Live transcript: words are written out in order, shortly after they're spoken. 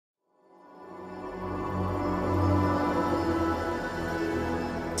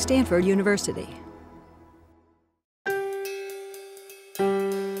Stanford University.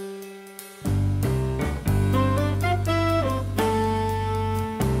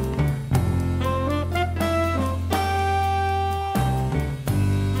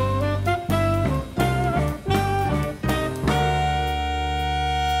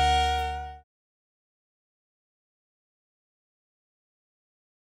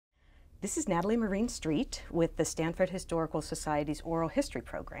 This is Natalie Marine Street with the Stanford Historical Society's Oral History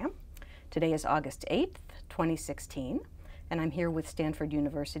Program. Today is August 8th, 2016, and I'm here with Stanford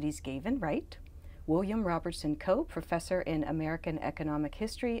University's Gavin Wright, William Robertson Co-Professor in American Economic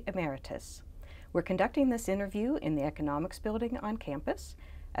History, Emeritus. We're conducting this interview in the Economics Building on campus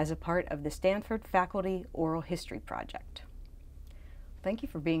as a part of the Stanford Faculty Oral History Project. Thank you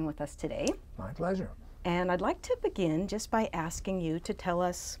for being with us today. My pleasure. And I'd like to begin just by asking you to tell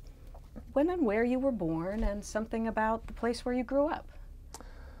us when and where you were born and something about the place where you grew up.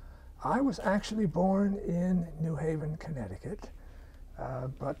 I was actually born in New Haven, Connecticut,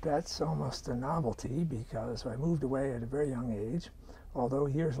 but that's almost a novelty because I moved away at a very young age, although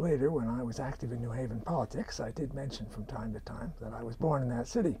years later when I was active in New Haven politics, I did mention from time to time that I was born in that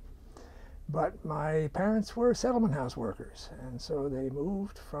city. But my parents were settlement house workers, and so they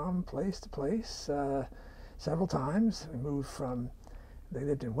moved from place to place several times. They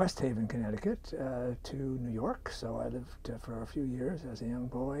lived in West Haven, Connecticut, to New York, so I lived for a few years as a young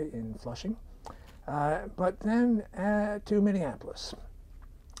boy in Flushing, but then to Minneapolis.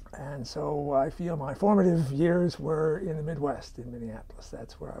 And so I feel my formative years were in the Midwest, in Minneapolis.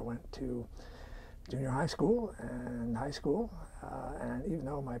 That's where I went to junior high school and high school, and even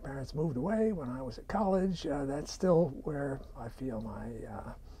though my parents moved away when I was at college, that's still where I feel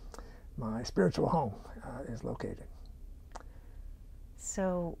my spiritual home is located.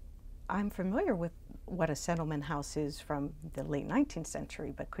 So I'm familiar with what a settlement house is from the late 19th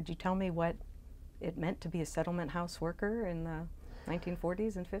century, but could you tell me what it meant to be a settlement house worker in the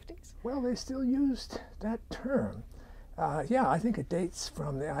 1940s and 50s? Well, they still used that term. Yeah, I think it dates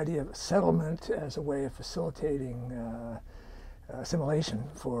from the idea of settlement as a way of facilitating assimilation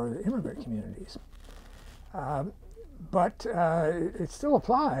for the immigrant communities. But it still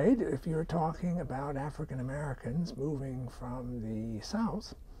applied if you're talking about African Americans moving from the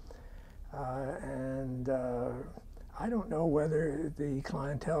South. And I don't know whether the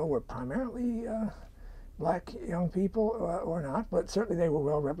clientele were primarily black young people or not, but certainly they were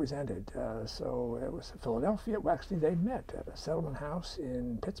well represented. So it was Philadelphia. Well, actually, they met at a settlement house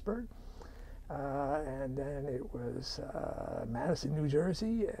in Pittsburgh. And then it was Madison, New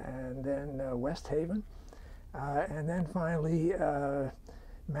Jersey, and then West Haven. And then finally,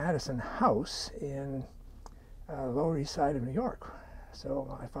 Madison House in Lower East Side of New York. So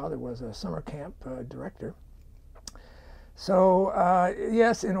my father was a summer camp director. So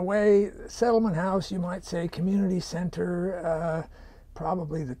yes, in a way, settlement house, you might say community center,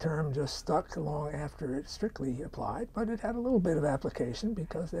 probably the term just stuck long after it strictly applied, but it had a little bit of application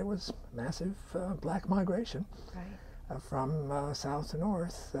because there was massive black migration from south to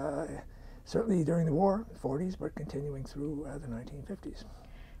north. Certainly during the war, the 40s, but continuing through the 1950s.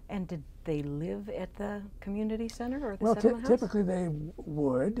 And did they live at the community center or the well, settlement house? Typically they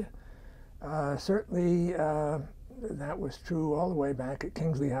would. Certainly that was true all the way back at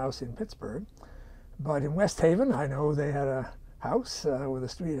Kingsley House in Pittsburgh. But in West Haven, I know they had a house with a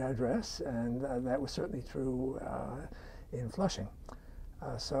street address, and that was certainly true in Flushing.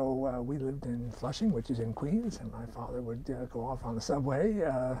 So we lived in Flushing, which is in Queens, and my father would go off on the subway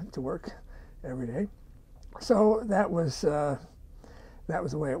to work every day. So that was the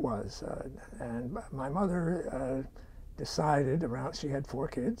way it was. And my mother decided she had 4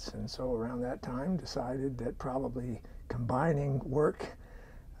 kids, and so around that time decided that probably combining work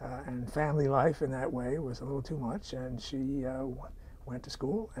and family life in that way was a little too much, and she went to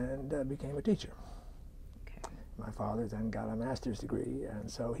school and became a teacher. My father then got a master's degree, and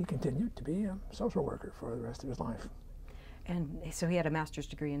so he continued to be a social worker for the rest of his life. And so he had a master's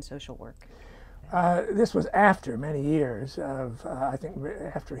degree in social work? This was after many years of, I think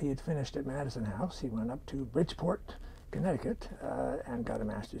after he had finished at Madison House, he went up to Bridgeport, Connecticut, and got a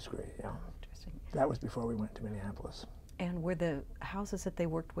master's degree. Yeah. Interesting. That was before we went to Minneapolis. And were the houses that they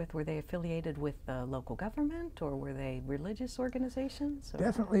worked with, were they affiliated with the local government, or were they religious organizations? Or?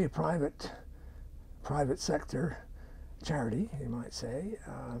 Definitely a private sector charity, you might say.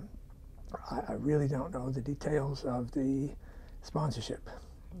 I really don't know the details of the sponsorship.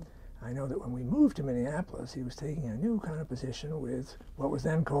 I know that when we moved to Minneapolis, he was taking a new kind of position with what was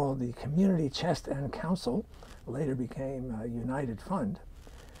then called the Community Chest and Council, later became United Fund.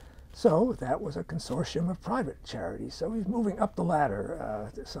 So that was a consortium of private charities. So he's moving up the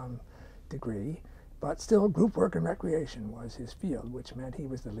ladder to some degree, but still group work and recreation was his field, which meant he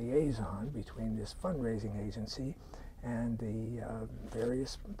was the liaison between this fundraising agency and the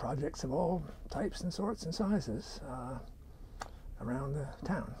various projects of all types and sorts and sizes around the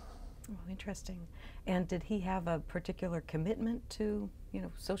town. Oh, interesting. And did he have a particular commitment to,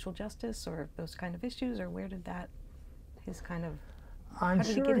 social justice or those kind of issues, or where did that, how did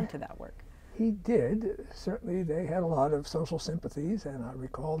he get into that work? He did. Certainly they had a lot of social sympathies, and I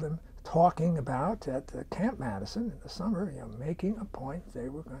recall them talking about at Camp Madison in the summer, making a point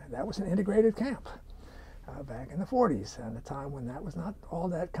that was an integrated camp back in the 40s, at a time when that was not all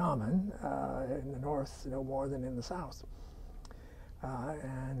that common in the North, no more than in the South.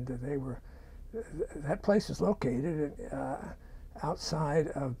 And that place is located outside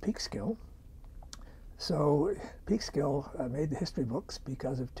of Peekskill. So Peekskill made the history books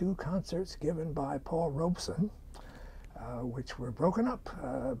because of 2 concerts given by Paul Robeson, which were broken up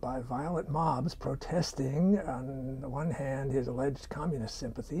by violent mobs protesting, on the one hand, his alleged communist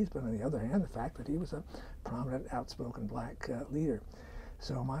sympathies, but on the other hand, the fact that he was a prominent, outspoken black leader.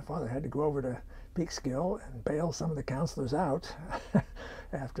 So my father had to go over to Peekskill and bail some of the counselors out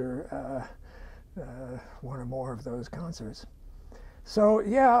after one or more of those concerts. So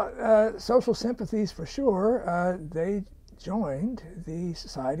yeah, social sympathies for sure. They joined the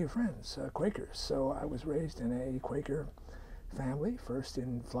Society of Friends, Quakers. So I was raised in a Quaker family, first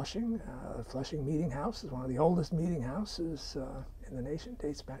in Flushing. Flushing Meeting House is one of the oldest meeting houses in the nation,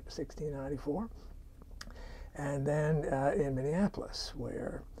 dates back to 1694. And then in Minneapolis,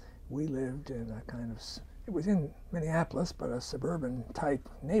 where we lived in a kind of, it was in Minneapolis, but a suburban type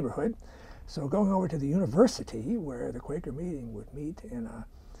neighborhood. So going over to the university, where the Quaker meeting would meet in a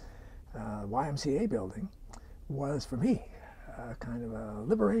YMCA building, was for me kind of a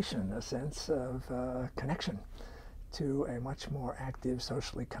liberation, a sense of connection to a much more active,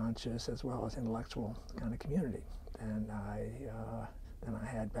 socially conscious, as well as intellectual kind of community than I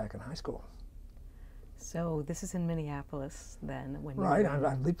had back in high school. So this is in Minneapolis then? Right,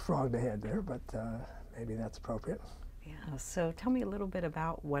 I've leapfrogged ahead there, but maybe that's appropriate. Yeah, so tell me a little bit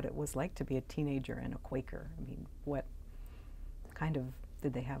about what it was like to be a teenager and a Quaker. I mean, what kind of,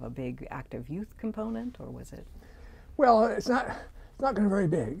 did they have a big active youth component, or was it? Well, it's not going to be very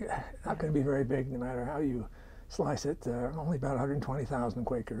big. Not going to be very big no matter how you slice it. There are only about 120,000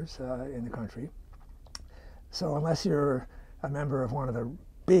 Quakers in the country. So unless you're a member of one of the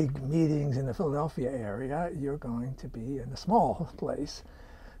big meetings in the Philadelphia area, you're going to be in a small place.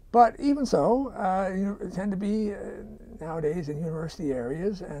 But even so, you tend to be nowadays in university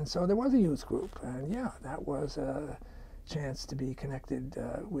areas, and so there was a youth group, and yeah, that was a chance to be connected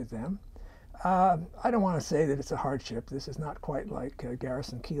with them. I don't want to say that it's a hardship. This is not quite like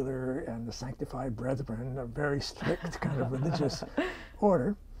Garrison Keillor and the Sanctified Brethren, a very strict kind of religious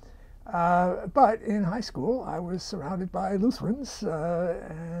order. But in high school, I was surrounded by Lutherans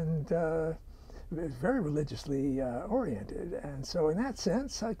and very religiously oriented. And so in that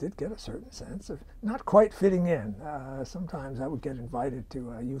sense, I did get a certain sense of not quite fitting in. Sometimes I would get invited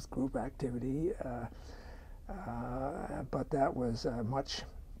to a youth group activity, but that was much,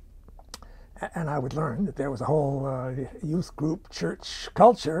 and I would learn that there was a whole youth group church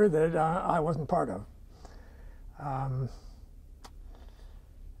culture that I wasn't part of.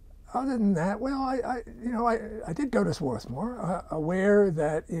 Other than that, well, I did go to Swarthmore, aware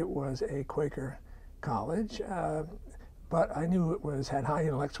that it was a Quaker college, but I knew it had high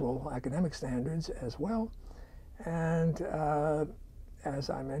intellectual academic standards as well. And as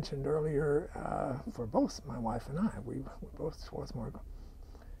I mentioned earlier, for both my wife and I, we were both Swarthmore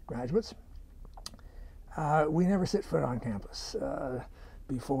graduates. We never set foot on campus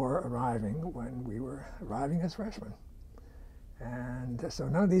before arriving, when we were arriving as freshmen. And so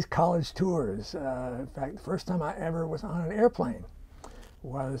none of these college tours. In fact, the first time I ever was on an airplane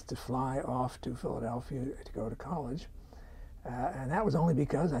was to fly off to Philadelphia to go to college. And that was only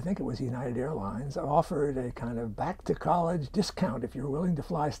because I think it was United Airlines offered a kind of back-to-college discount. If you were willing to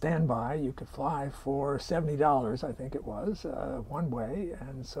fly standby, you could fly for $70, I think it was, one way.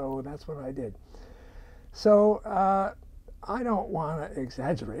 And so that's what I did. So I don't want to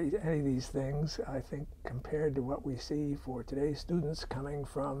exaggerate any of these things. I think compared to what we see for today's students coming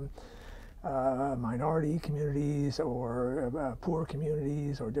from minority communities or poor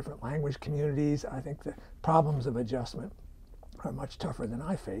communities or different language communities, I think the problems of adjustment are much tougher than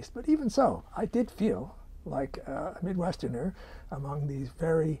I faced. But even so, I did feel like a Midwesterner among these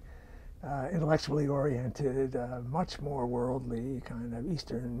very intellectually oriented, much more worldly, kind of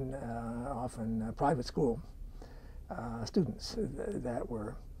Eastern, often private school students that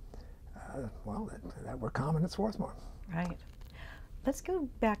were well, that were common at Swarthmore. Right. Let's go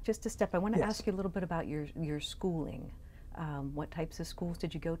back just a step. I want to Yes. ask you a little bit about your schooling. What types of schools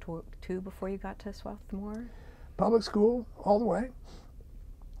did you go to before you got to Swarthmore? Public school all the way.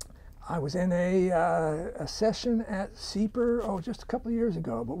 I was in a session at SEPR, just a couple of years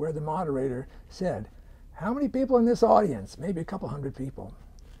ago, but where the moderator said, how many people in this audience, maybe a couple hundred people,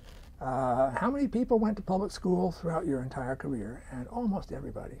 how many people went to public school throughout your entire career? And almost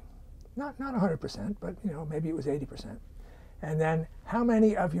everybody. Not 100%, but maybe it was 80%. And then how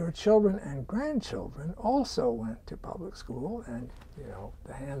many of your children and grandchildren also went to public school? And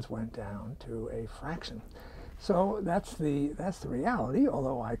the hands went down to a fraction. So that's the reality,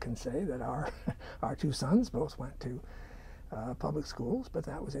 although I can say that our two sons both went to public schools, but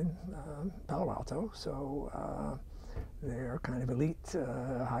that was in Palo Alto, so they're kind of elite,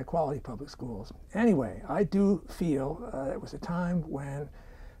 high-quality public schools. Anyway, I do feel it was a time when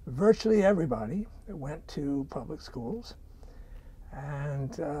virtually everybody went to public schools,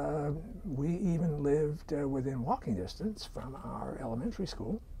 and we even lived within walking distance from our elementary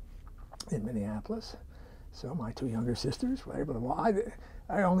school in Minneapolis. So my two younger sisters were able to walk.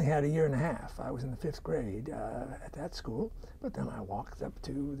 I only had a year and a half. I was in the 5th grade at that school, but then I walked up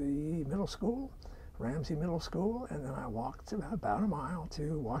to the middle school, Ramsey Middle School, and then I walked about a mile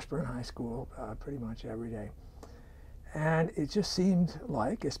to Washburn High School pretty much every day. And it just seemed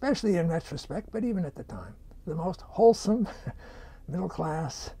like, especially in retrospect, but even at the time, the most wholesome middle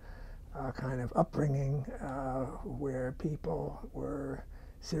class kind of upbringing where people were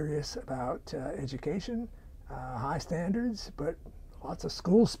serious about education, high standards, but lots of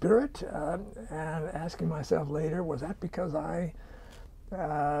school spirit, and asking myself later, was that because I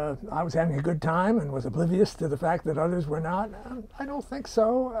was having a good time and was oblivious to the fact that others were not? I don't think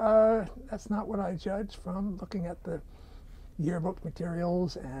so. That's not what I judge from looking at the yearbook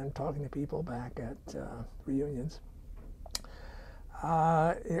materials and talking to people back at reunions.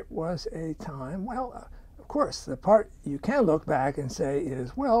 It was a time, well, of course, the part you can look back and say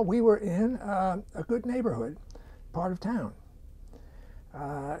is, well, we were in a good neighborhood, part of town.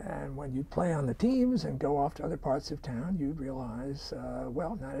 And when you play on the teams and go off to other parts of town, you realize,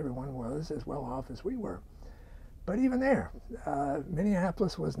 well, not everyone was as well off as we were. But even there,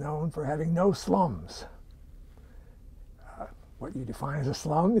 Minneapolis was known for having no slums. What you define as a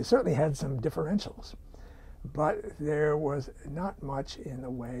slum, it certainly had some differentials. But there was not much in the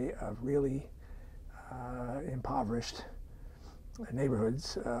way of really impoverished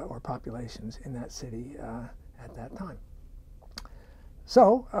neighborhoods or populations in that city at that time.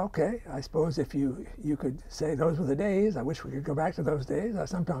 So, okay, I suppose if you could say those were the days, I wish we could go back to those days, I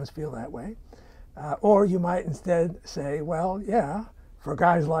sometimes feel that way. Or you might instead say, well, yeah, for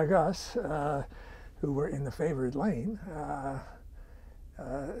guys like us who were in the favored lane,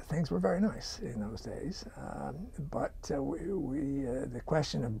 things were very nice in those days, but the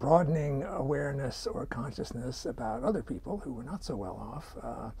question of broadening awareness or consciousness about other people who were not so well off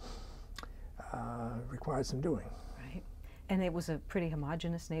required some doing. Right. And it was a pretty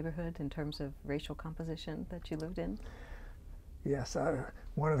homogeneous neighborhood in terms of racial composition that you lived in? Yes.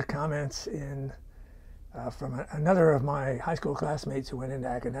 One of the comments from another of my high school classmates who went into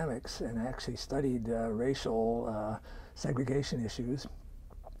academics and actually studied racial segregation issues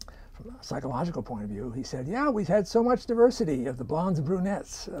from a psychological point of view, he said, yeah, we've had so much diversity of the blondes and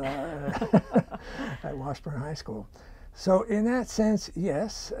brunettes at Washburn High School. So in that sense,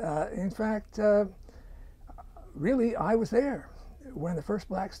 yes. In fact, really, I was there when the first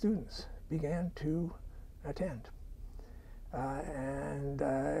black students began to attend. And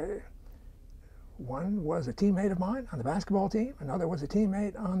one was a teammate of mine on the basketball team, another was a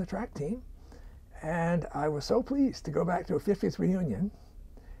teammate on the track team. And I was so pleased to go back to a 50th reunion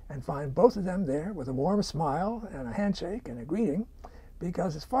and find both of them there with a warm smile and a handshake and a greeting,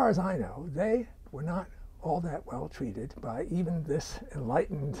 because as far as I know, they were not all that well treated by even this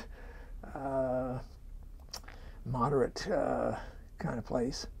enlightened, moderate kind of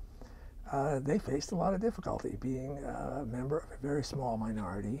place. They faced a lot of difficulty being a member of a very small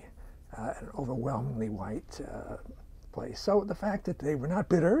minority, an overwhelmingly white place. So the fact that they were not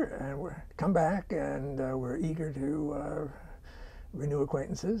bitter and were come back and were eager to renew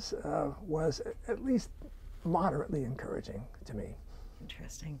acquaintances was at least moderately encouraging to me.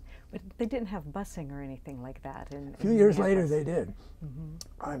 Interesting. But they didn't have busing or anything like that. A few years later they did. Mm-hmm.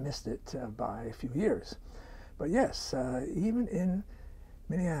 I missed it by a few years. But yes, even in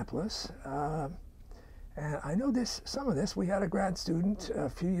Minneapolis, and I know some of this, we had a grad student a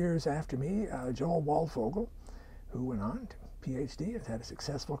few years after me, Joel Waldfogel, who went on to PhD and had a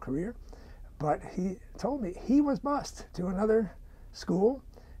successful career. But he told me he was bused to another school,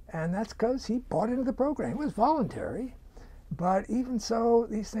 And that's because he bought into the program. It was voluntary, but even so,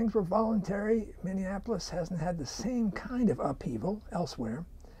 these things were voluntary. Minneapolis hasn't had the same kind of upheaval elsewhere,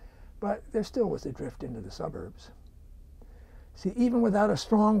 but there still was a drift into the suburbs. See, even without a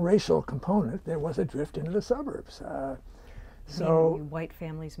strong racial component, there was a drift into the suburbs. So white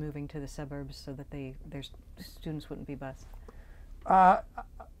families moving to the suburbs so that their students wouldn't be bused. I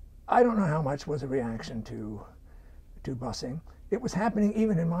don't know how much was a reaction to busing. It was happening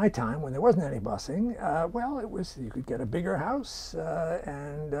even in my time when there wasn't any busing. Well, it was, you could get a bigger house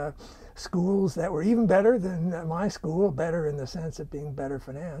and schools that were even better than my school, better in the sense of being better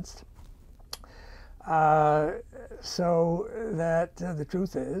financed. So that the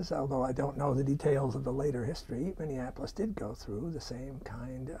truth is, although I don't know the details of the later history, Minneapolis did go through the same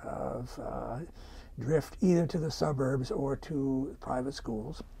kind of drift either to the suburbs or to private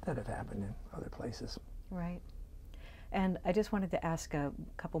schools that have happened in other places. Right. And I just wanted to ask a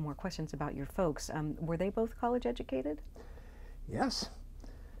couple more questions about your folks. Were they both college educated? Yes.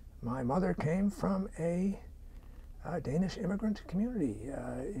 My mother came from a Danish immigrant community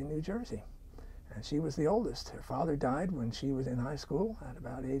in New Jersey, and she was the oldest. Her father died when she was in high school at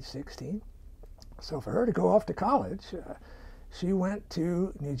about age 16. So for her to go off to college, she went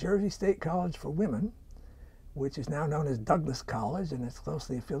to New Jersey State College for Women, which is now known as Douglas College, and it's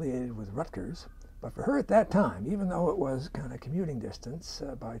closely affiliated with Rutgers. But for her at that time, even though it was kind of commuting distance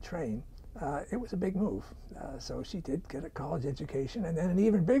by train, it was a big move. So she did get a college education. And then an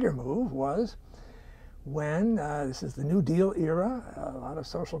even bigger move was when, this is the New Deal era, a lot of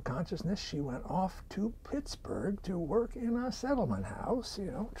social consciousness, she went off to Pittsburgh to work in a settlement house,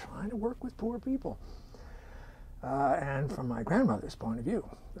 you know, trying to work with poor people. And from my grandmother's point of view,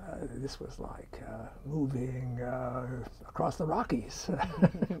 this was like moving across the Rockies.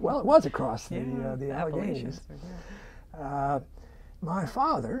 Well, it was across the Alleghenies. My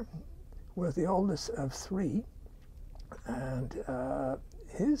father was the oldest of three, and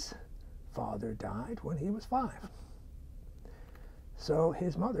his father died when he was 5. So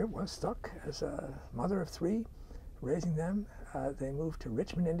his mother was stuck as a mother of 3, raising them. They moved to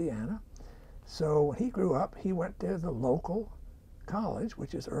Richmond, Indiana. So when he grew up, he went to the local college,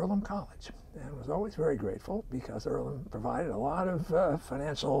 which is Earlham College, and was always very grateful because Earlham provided a lot of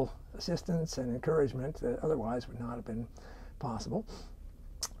financial assistance and encouragement that otherwise would not have been possible.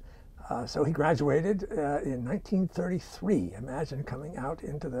 So he graduated in 1933. Imagine coming out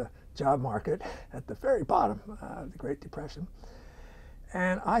into the job market at the very bottom of the Great Depression.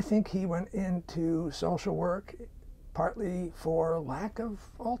 And I think he went into social work partly for lack of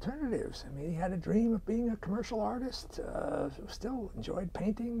alternatives. I mean, he had a dream of being a commercial artist, still enjoyed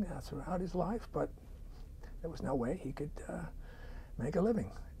painting throughout his life, but there was no way he could make a living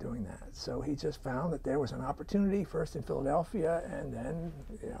doing that. So he just found that there was an opportunity, first in Philadelphia, and then,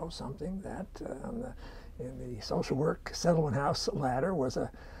 you know, something that in the social work settlement house ladder was a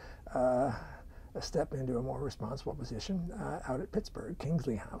step into a more responsible position out at Pittsburgh,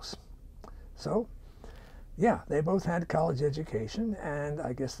 Kingsley House. So, yeah, they both had college education, and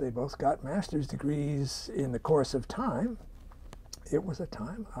I guess they both got master's degrees in the course of time. It was a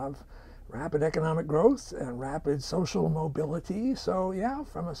time of rapid economic growth and rapid social mobility. So, yeah,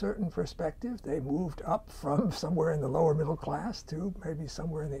 from a certain perspective, they moved up from somewhere in the lower middle class to maybe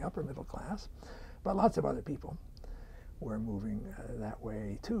somewhere in the upper middle class. But lots of other people were moving that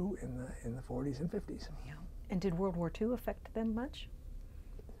way, too, in the 40s and 50s. Yeah. And did World War II affect them much?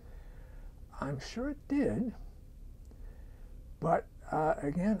 I'm sure it did, but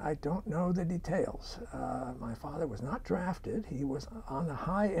again, I don't know the details. My father was not drafted. He was on the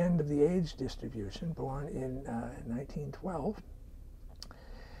high end of the age distribution, born in 1912.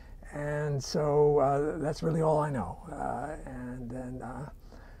 And so that's really all I know. And then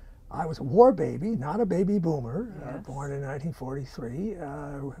I was a war baby, not a baby boomer, Yes. Born in 1943,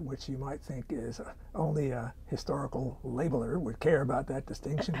 which you might think is only a historical labeler would care about that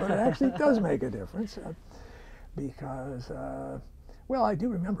distinction, but it actually does make a difference because, well, I do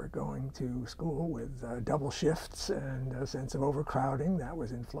remember going to school with double shifts and a sense of overcrowding. That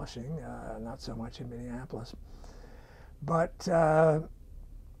was in Flushing, not so much in Minneapolis. But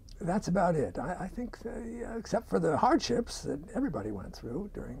that's about it. I think, except for the hardships that everybody went through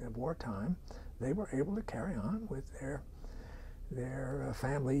during the wartime, they were able to carry on with their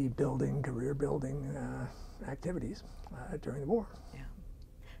family building, career building activities during the war. Yeah.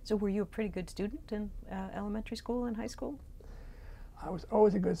 So were you a pretty good student in elementary school and high school? I was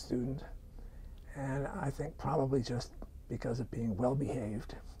always a good student, and I think probably just because of being well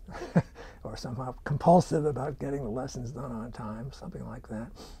behaved or somehow compulsive about getting the lessons done on time, something like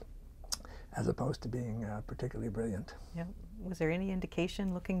that. as opposed to being particularly brilliant. Yeah. Was there any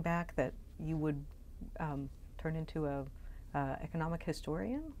indication, looking back, that you would turn into a economic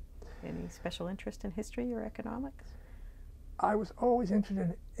historian? Any special interest in history or economics? I was always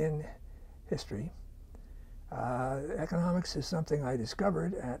interested in history. Economics is something I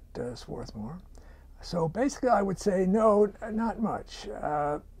discovered at Swarthmore. So basically I would say no, not much.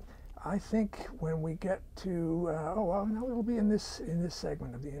 I think when we get to, no, it'll be in this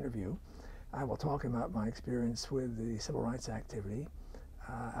segment of the interview. I will talk about my experience with the civil rights activity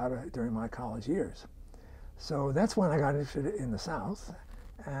during my college years. So that's when I got interested in the South,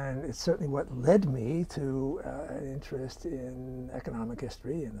 and it's certainly what led me to an interest in economic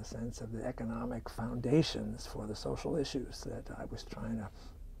history in the sense of the economic foundations for the social issues that I was trying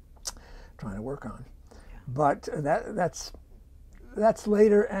to work on. Yeah. But that's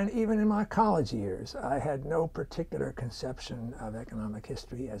later, and even in my college years, I had no particular conception of economic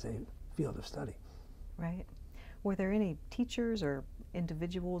history as a field of study. Right. Were there any teachers or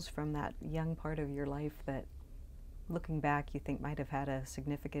individuals from that young part of your life that, looking back, you think might have had a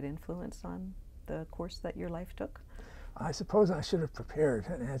significant influence on the course that your life took? I suppose I should have prepared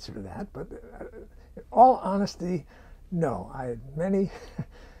an answer to that, but in all honesty, no. I had many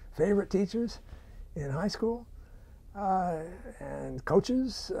favorite teachers in high school and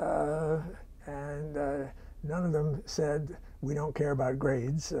coaches, and none of them said, "We don't care about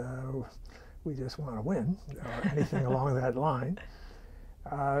grades, we just want to win," or anything along that line.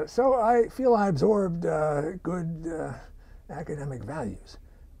 So I feel I absorbed good academic values,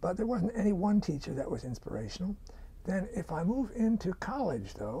 but there wasn't any one teacher that was inspirational. Then if I move into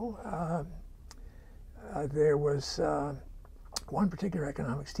college, though, there was one particular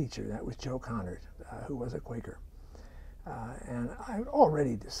economics teacher, that was Joe Conard, who was a Quaker. And I had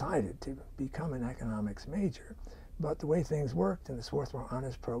already decided to become an economics major, but the way things worked in the Swarthmore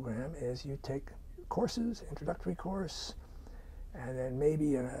Honors Program is you take courses, introductory course, and then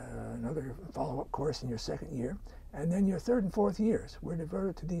maybe another follow-up course in your second year, and then your third and fourth years were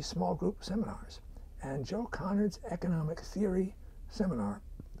devoted to these small group seminars. And Joe Conard's economic theory seminar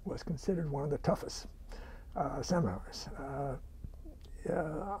was considered one of the toughest seminars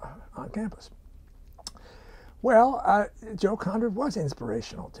on campus. Well, Joe Conard was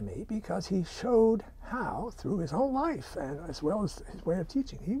inspirational to me because he showed how, through his own life and as well as his way of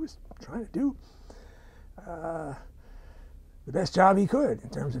teaching, he was trying to do the best job he could in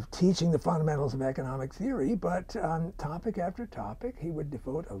terms of teaching the fundamentals of economic theory, but on topic after topic, he would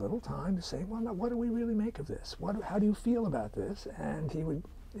devote a little time to saying, well, now, what do we really make of this? How do you feel about this? And he would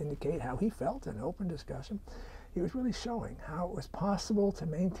indicate how he felt in open discussion. He was really showing how it was possible to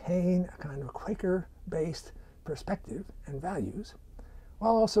maintain a kind of Quaker-based perspective and values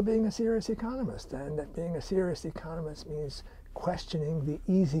while also being a serious economist. And that being a serious economist means questioning the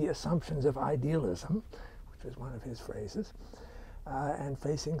easy assumptions of idealism, which was one of his phrases, and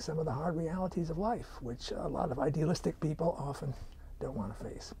facing some of the hard realities of life, which a lot of idealistic people often don't want to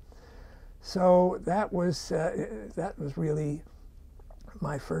face. So that was really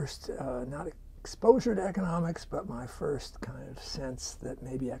my first, not exposure to economics, but my first kind of sense that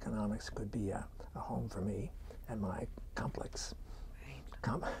maybe economics could be a home for me and my complex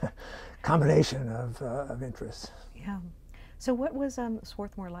combination of interests. Yeah. So what was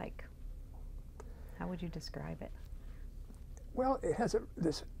Swarthmore like? How would you describe it? Well, it has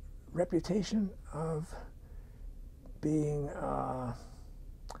this reputation of being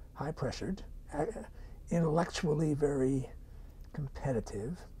high-pressured, intellectually very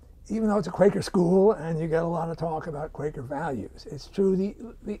competitive, even though it's a Quaker school and you get a lot of talk about Quaker values. It's true,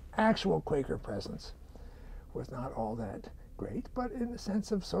 the actual Quaker presence was not all that great, but in the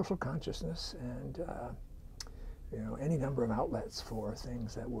sense of social consciousness and any number of outlets for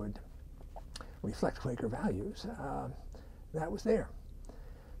things that would reflect Quaker values, that was there.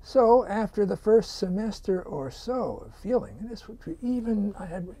 So after the first semester or so of feeling, and this would even, I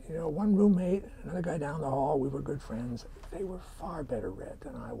had one roommate, another guy down the hall, we were good friends. They were far better read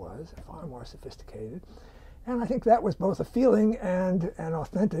than I was, far more sophisticated. And I think that was both a feeling and an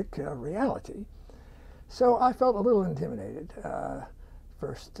authentic reality. So I felt a little intimidated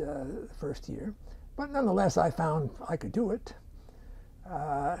first year, but nonetheless I found I could do it.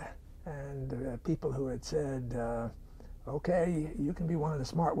 And people who had said, okay, you can be one of the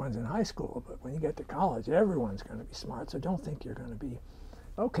smart ones in high school, but when you get to college, everyone's going to be smart, so don't think you're going to be.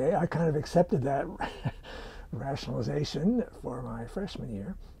 Okay, I kind of accepted that rationalization for my freshman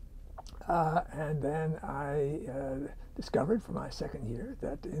year. And then I discovered for my second year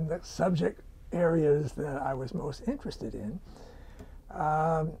that in the subject areas that I was most interested in,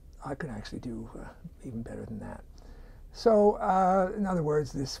 I could actually do even better than that. So, in other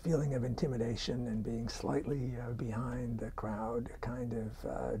words, this feeling of intimidation and being slightly behind the crowd kind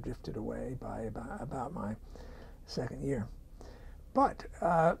of drifted away by about my second year. But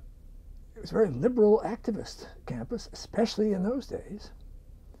it was a very liberal activist campus, especially in those days.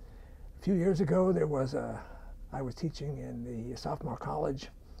 A few years ago, I was teaching in the sophomore college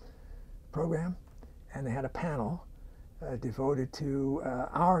program, and they had a panel devoted to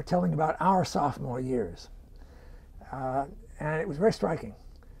telling about our sophomore years. And it was very striking,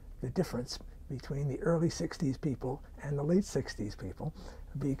 the difference between the early 60s people and the late 60s people,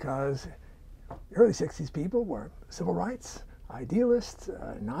 because the early 60s people were civil rights, idealists,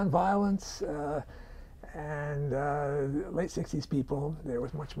 nonviolence, and late 60s people, there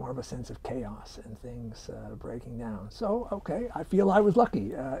was much more of a sense of chaos and things breaking down. So, okay, I feel I was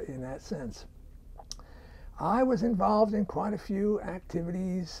lucky in that sense. I was involved in quite a few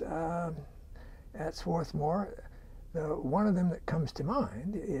activities at Swarthmore. One of them that comes to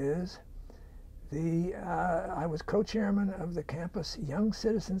mind is I was co-chairman of the campus Young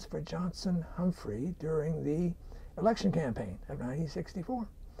Citizens for Johnson Humphrey during the election campaign of 1964,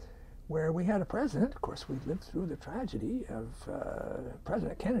 where we had a president. Of course, we lived through the tragedy of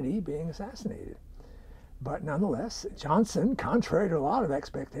President Kennedy being assassinated. But nonetheless, Johnson, contrary to a lot of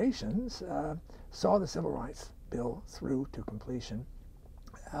expectations, saw the Civil Rights Bill through to completion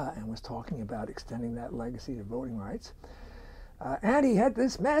and was talking about extending that legacy to voting rights. And he had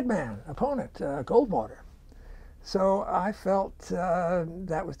this madman opponent, Goldwater. So I felt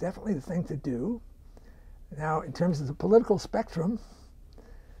that was definitely the thing to do. Now, in terms of the political spectrum,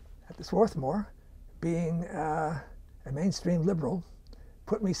 at the Swarthmore, being a mainstream liberal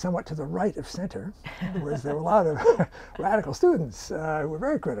put me somewhat to the right of center. In other words, there were a lot of radical students who were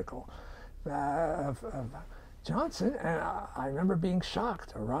very critical of Johnson, and I remember being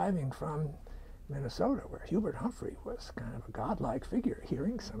shocked arriving from Minnesota, where Hubert Humphrey was kind of a godlike figure,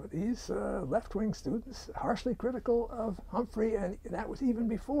 hearing some of these left-wing students harshly critical of Humphrey, and that was even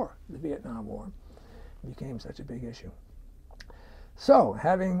before the Vietnam War became such a big issue. So,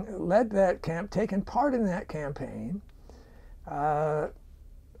 having led that taken part in that campaign, I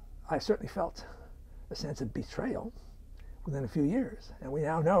certainly felt a sense of betrayal within a few years. And we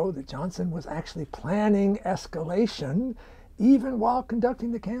now know that Johnson was actually planning escalation even while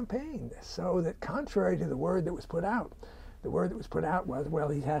conducting the campaign. So that contrary to the word that was put out, the word that was put out was, well,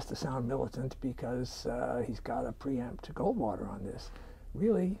 he has to sound militant because he's got to preempt Goldwater on this.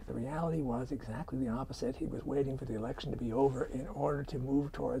 Really, the reality was exactly the opposite. He was waiting for the election to be over in order to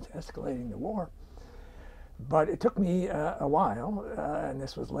move towards escalating the war. But it took me a while, and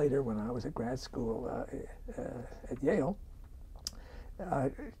this was later when I was at grad school at Yale,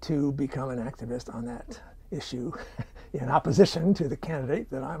 to become an activist on that issue in opposition to the candidate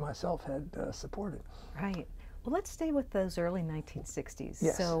that I myself had supported. Right. Well, let's stay with those early 1960s.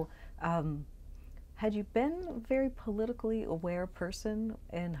 Yes. So, had you been a very politically aware person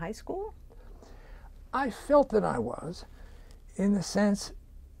in high school? I felt that I was, in the sense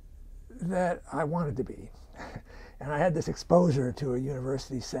that I wanted to be. And I had this exposure to a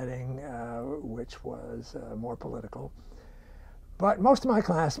university setting which was more political. But most of my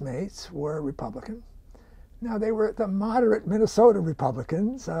classmates were Republican. Now, they were the moderate Minnesota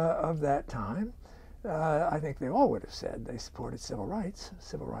Republicans of that time. I think they all would have said they supported civil rights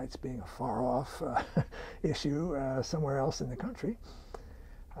being a far-off issue somewhere else in the country.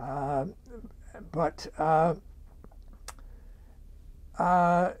 But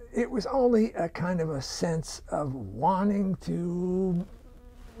it was only a kind of a sense of wanting to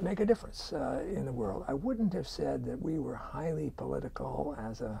make a difference in the world. I wouldn't have said that we were highly political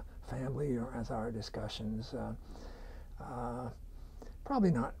as a family or as our discussions. Probably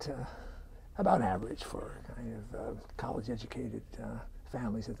not about average for kind of college-educated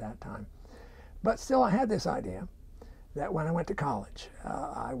families at that time. But still, I had this idea that when I went to college,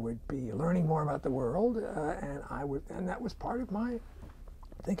 I would be learning more about the world, and that was part of my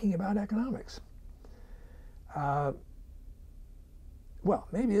thinking about economics. Well,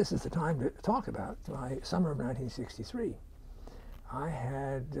 maybe this is the time to talk about my summer of 1963. I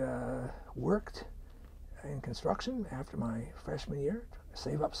had worked in construction after my freshman year to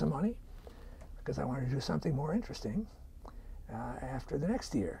save up some money because I wanted to do something more interesting after the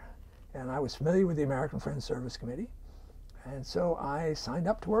next year. And I was familiar with the American Friends Service Committee, and so I signed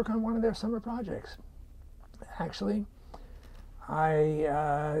up to work on one of their summer projects. Actually, I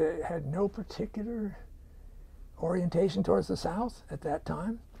had no particular orientation towards the South at that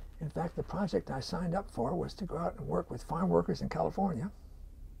time. In fact, the project I signed up for was to go out and work with farm workers in California.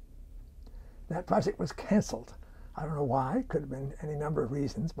 That project was canceled. I don't know why, could have been any number of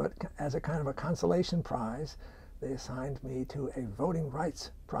reasons, but as a kind of a consolation prize they assigned me to a voting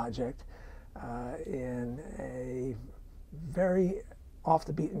rights project in a very off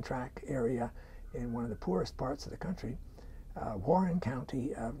the beaten track area in one of the poorest parts of the country, Warren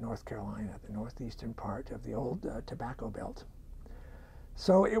County of North Carolina, the northeastern part of the old tobacco belt.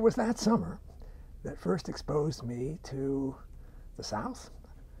 So it was that summer that first exposed me to the South.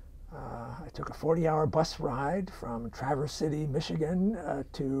 I took a 40-hour bus ride from Traverse City, Michigan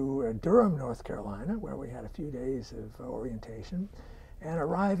to Durham, North Carolina, where we had a few days of orientation, and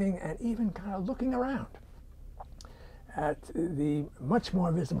arriving and even kind of looking around at the much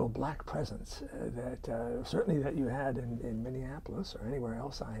more visible black presence that certainly that you had in Minneapolis or anywhere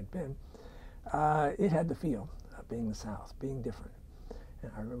else I had been. It had the feel of being the South, being different.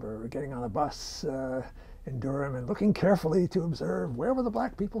 And I remember getting on a bus in Durham and looking carefully to observe where were the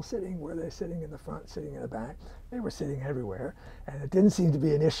black people sitting. Were they sitting in the front, sitting in the back? They were sitting everywhere, and it didn't seem to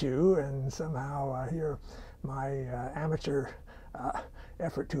be an issue. And somehow here, my amateur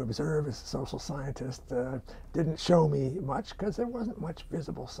effort to observe as a social scientist didn't show me much because there wasn't much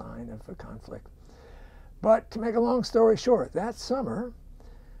visible sign of a conflict. But to make a long story short, that summer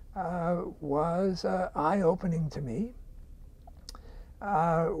was eye-opening to me.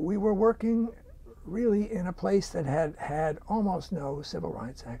 We were working really in a place that had had almost no civil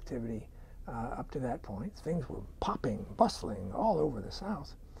rights activity up to that point. Things were popping, bustling all over the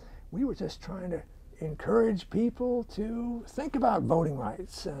South. We were just trying to encourage people to think about voting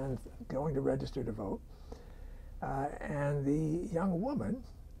rights and going to register to vote. And the young woman,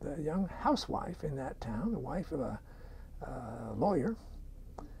 the young housewife in that town, the wife of a lawyer,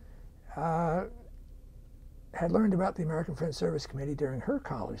 had learned about the American Friends Service Committee during her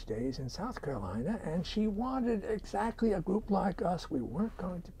college days in South Carolina, and she wanted exactly a group like us. We weren't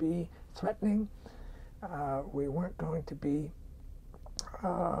going to be threatening. We weren't going to be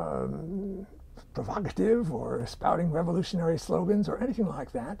provocative or spouting revolutionary slogans or anything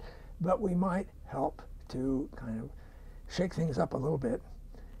like that, but we might help to kind of shake things up a little bit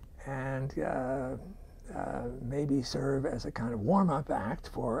and maybe serve as a kind of warm-up act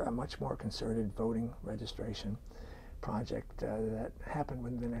for a much more concerted voting registration project that happened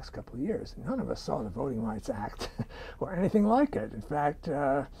within the next couple of years. None of us saw the Voting Rights Act or anything like it. In fact,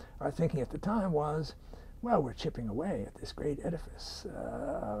 our thinking at the time was, well, we're chipping away at this great edifice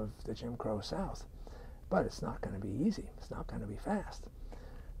of the Jim Crow South, but it's not going to be easy. It's not going to be fast.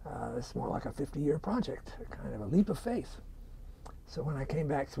 It's more like a 50-year project, kind of a leap of faith. So when I came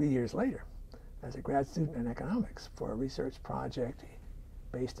back 3 years later, as a grad student in economics for a research project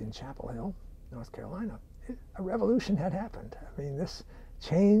based in Chapel Hill, North Carolina, a revolution had happened. I mean, this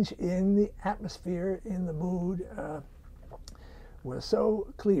change in the atmosphere, in the mood, was so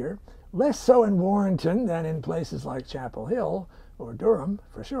clear, less so in Warrenton than in places like Chapel Hill or Durham,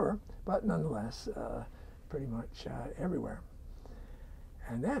 for sure, but nonetheless, pretty much everywhere.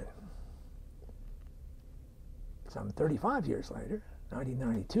 And then, some 35 years later,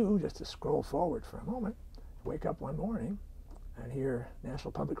 1992, just to scroll forward for a moment, wake up one morning and hear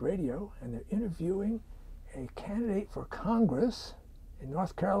National Public Radio, and they're interviewing a candidate for Congress in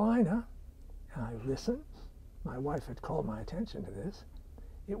North Carolina. And I listened. My wife had called my attention to this.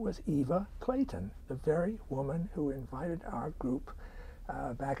 It was Eva Clayton, the very woman who invited our group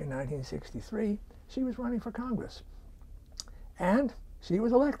back in 1963. She was running for Congress. And she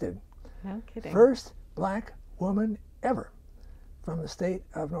was elected. No kidding. First black woman ever from the state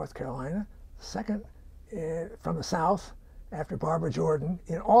of North Carolina, second from the South after Barbara Jordan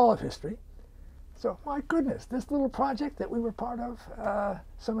in all of history. So my goodness, this little project that we were part of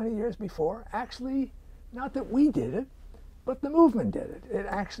so many years before, actually, not that we did it, but the movement did it. It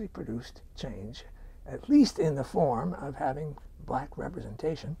actually produced change, at least in the form of having black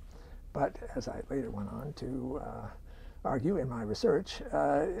representation. But as I later went on to argue in my research,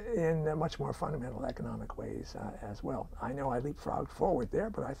 in much more fundamental economic ways as well. I know I leapfrogged forward there,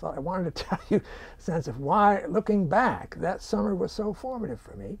 but I thought I wanted to tell you a sense of why, looking back, that summer was so formative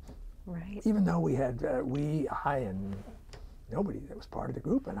for me. Right. Even though we had, I, and nobody that was part of the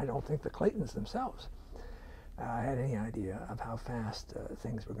group, and I don't think the Claytons themselves had any idea of how fast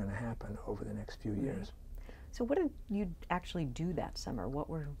things were going to happen over the next few years. So what did you actually do that summer? What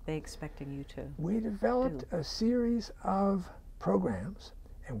were they expecting you to We developed a series of programs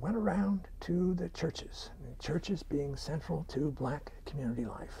and went around to the churches, churches being central to black community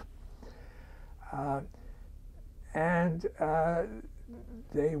life.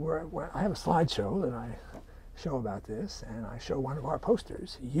 They were, well, I have a slideshow that I show about this, and I show one of our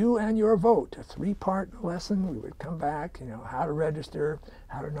posters, You and Your Vote, a 3-part lesson. We would come back, you know, how to register,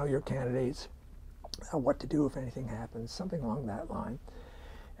 how to know your candidates, what to do if anything happens, something along that line.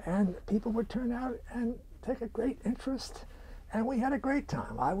 And people would turn out and take a great interest, and we had a great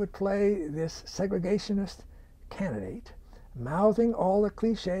time. I would play this segregationist candidate, mouthing all the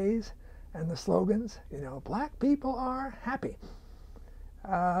cliches and the slogans. You know, black people are happy.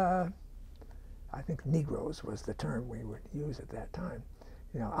 I think Negroes was the term we would use at that time.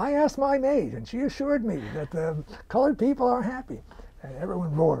 You know, I asked my maid, and she assured me that the colored people are happy. And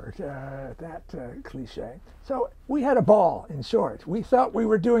everyone roared at that cliche. So we had a ball, in short. We felt we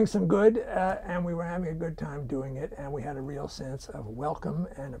were doing some good, and we were having a good time doing it, and we had a real sense of welcome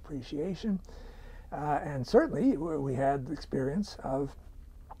and appreciation. And certainly, we had the experience of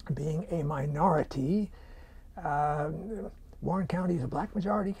being a minority. Warren County is a black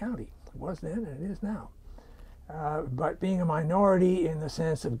majority county. It was then, and it is now. But being a minority in the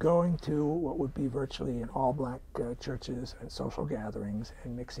sense of going to what would be virtually in all black churches and social gatherings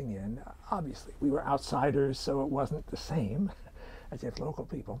and mixing in. Obviously, we were outsiders, so it wasn't the same as if local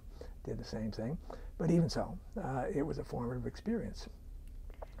people did the same thing. But even so, it was a formative experience.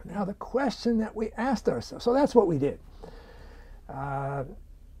 Now, the question that we asked ourselves, so that's what we did. The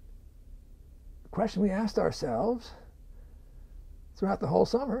question we asked ourselves throughout the whole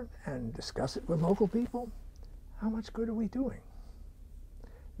summer and discuss it with local people: how much good are we doing?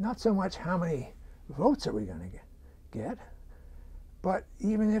 Not so much how many votes are we going to get, but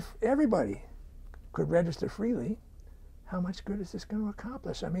even if everybody could register freely, how much good is this going to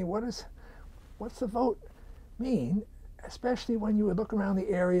accomplish? I mean, what's the vote mean, especially when you would look around the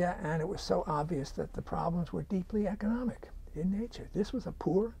area and it was so obvious that the problems were deeply economic in nature. This was a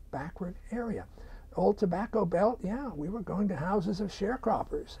poor, backward area. Old tobacco belt, yeah, we were going to houses of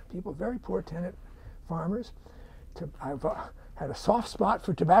sharecroppers, people, very poor tenant farmers. I've had a soft spot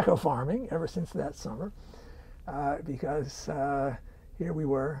for tobacco farming ever since that summer, because here we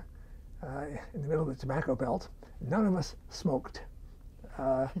were in the middle of the tobacco belt. None of us smoked,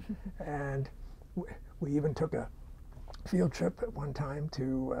 and we even took a field trip at one time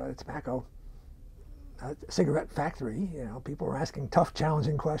to a tobacco cigarette factory. You know, people were asking tough,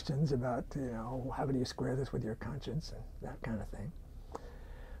 challenging questions about, you know, how do you square this with your conscience and that kind of thing.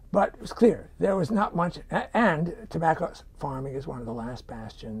 But it was clear there was not much, and tobacco farming is one of the last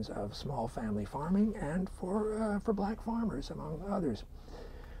bastions of small family farming, and for black farmers, among others.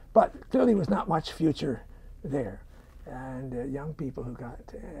 But clearly was not much future there. And young people who got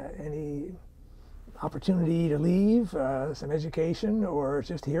any opportunity to leave, some education, or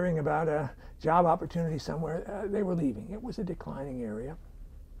just hearing about a job opportunity somewhere, they were leaving. It was a declining area.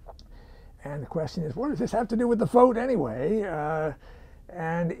 And the question is, what does this have to do with the vote anyway?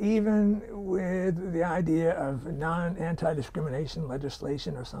 And even with the idea of anti-discrimination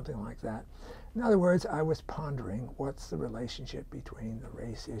legislation or something like that. In other words, I was pondering what's the relationship between the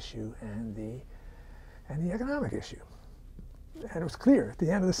race issue and the economic issue. And it was clear at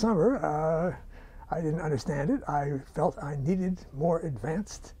the end of the summer. I didn't understand it. I felt I needed more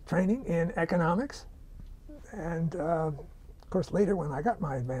advanced training in economics. And of course, later when I got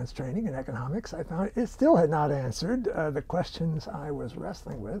my advanced training in economics, I found it still had not answered the questions I was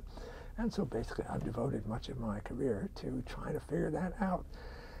wrestling with. And so basically, I've devoted much of my career to trying to figure that out.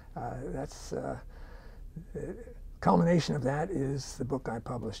 The culmination of that is the book I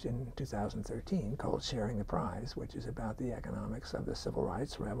published in 2013 called Sharing the Prize, which is about the economics of the Civil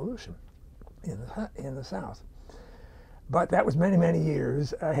Rights Revolution in the South. But that was many, many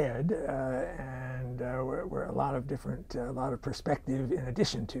years ahead, and were a lot of perspective in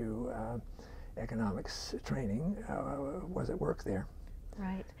addition to economics training was at work there.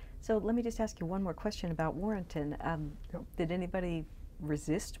 Right. So let me just ask you one more question about Warrenton. Yep. Did anybody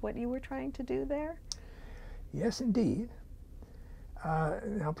resist what you were trying to do there? Yes, indeed.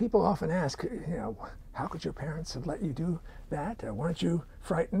 Now, people often ask, you know, how could your parents have let you do that? Weren't you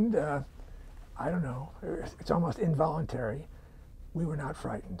frightened? I don't know. It's almost involuntary. We were not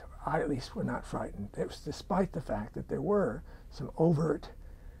frightened. I, at least, were not frightened. It was despite the fact that there were some overt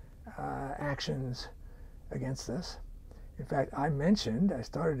actions against us. In fact, I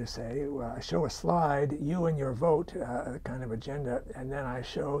started to say, well, I show a slide, you and your vote, kind of agenda, and then I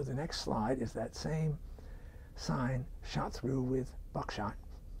show the next slide is that same sign shot through with buckshot.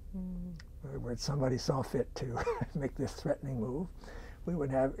 Where somebody saw fit to make this threatening move. We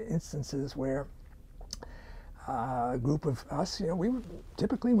would have instances where a group of us, you know, we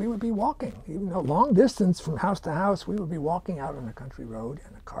would be walking, even though long distance from house to house, we would be walking out on a country road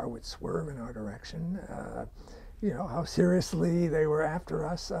and a car would swerve in our direction. You know, how seriously they were after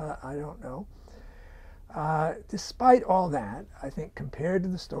us, I don't know. Despite all that, I think compared to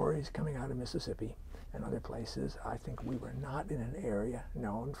the stories coming out of Mississippi and other places, I think we were not in an area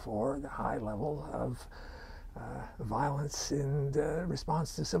known for the high level of violence in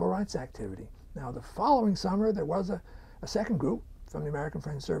response to civil rights activity. Now, the following summer, there was a second group from the American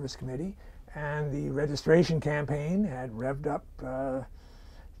Friends Service Committee, and the registration campaign had revved up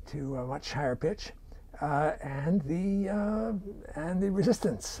to a much higher pitch, and the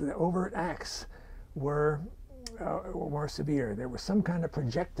resistance, the overt acts, were more severe. There was some kind of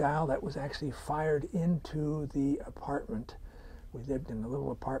projectile that was actually fired into the apartment. We lived in a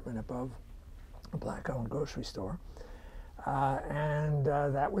little apartment above a black-owned grocery store, and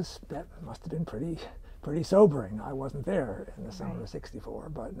that must have been pretty sobering. I wasn't there in the summer of '64,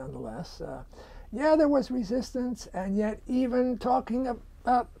 but nonetheless, yeah, there was resistance. And yet, even talking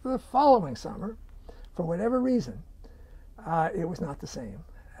about the following summer, for whatever reason, it was not the same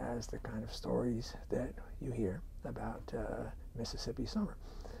as the kind of stories that you hear about Mississippi summer.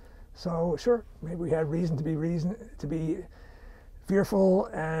 So sure, maybe we had reason to be fearful,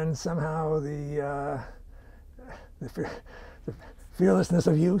 and somehow the fearlessness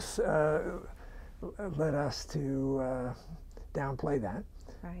of youth led us to downplay that.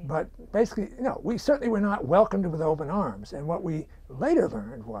 Right. But basically, no, we certainly were not welcomed with open arms. And what we later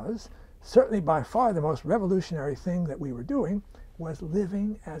learned was, certainly by far the most revolutionary thing that we were doing was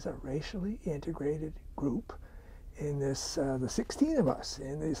living as a racially integrated group in this, the 16 of us,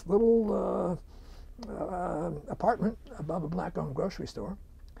 in this little apartment above a black-owned grocery store.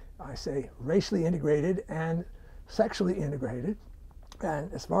 I say racially integrated and sexually integrated.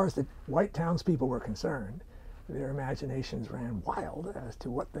 And as far as the white townspeople were concerned, their imaginations ran wild as to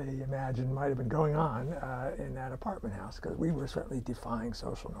what they imagined might have been going on in that apartment house, because we were certainly defying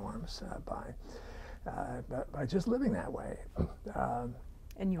social norms by just living that way.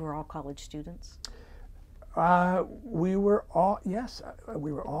 And you were all college students? We were all, yes,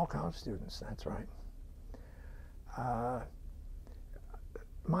 we were all college students, that's right.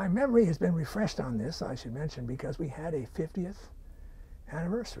 My memory has been refreshed on this, I should mention, because we had a 50th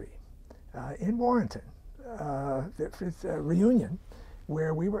anniversary in Warrenton. It's a reunion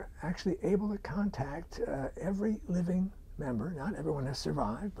where we were actually able to contact every living member. Not everyone has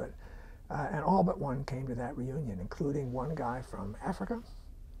survived, but and all but one came to that reunion, including one guy from Africa,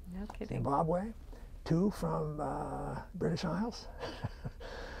 no kidding, Zimbabwe, two from British Isles.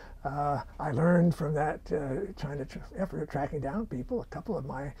 I learned from that effort of tracking down people. A couple of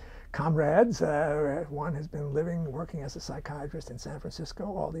my comrades, one has been working as a psychiatrist in San Francisco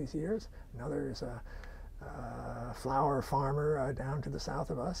all these years. Another is a flower farmer down to the south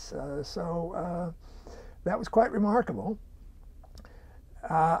of us. So that was quite remarkable.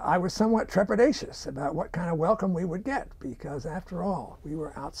 I was somewhat trepidatious about what kind of welcome we would get, because after all, we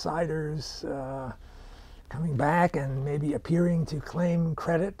were outsiders coming back and maybe appearing to claim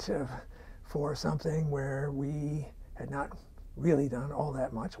credit for something where we had not really done all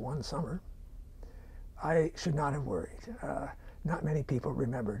that much one summer. I should not have worried. Not many people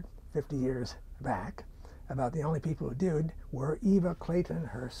remembered 50 years back. About the only people who did were Eva Clayton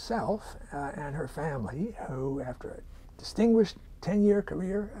herself and her family, who, after a distinguished 10-year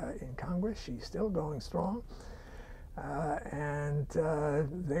career in Congress, she's still going strong. And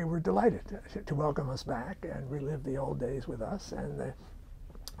they were delighted to welcome us back and relive the old days with us. And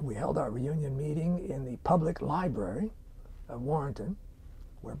we held our reunion meeting in the public library of Warrenton,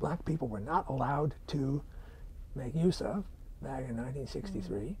 where black people were not allowed to make use of back in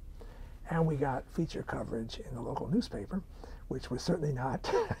 1963. And we got feature coverage in the local newspaper, which was certainly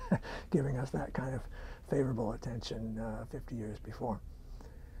not giving us that kind of favorable attention 50 years before.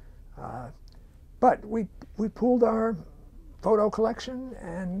 But we pooled our photo collection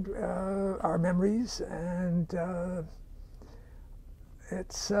and our memories, and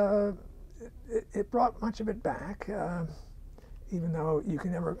it brought much of it back, even though you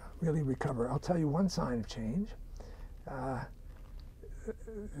can never really recover. I'll tell you one sign of change.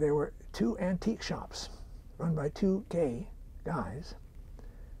 There were two antique shops run by two gay guys,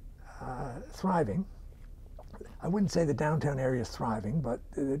 thriving. I wouldn't say the downtown area is thriving, but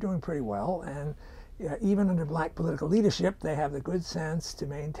they're doing pretty well. And even under black political leadership, they have the good sense to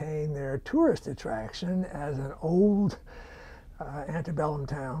maintain their tourist attraction as an old antebellum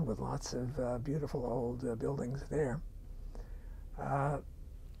town with lots of beautiful old buildings there.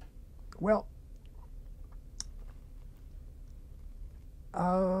 Well,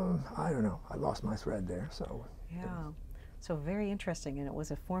 I don't know. I lost my thread there. So yeah. So very interesting, and it was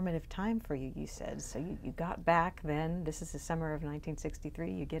a formative time for you, you said. So you got back then. This is the summer of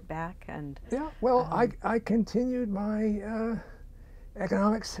 1963. You get back, and yeah. Well, I continued my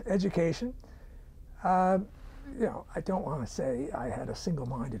economics education. You know, I don't want to say I had a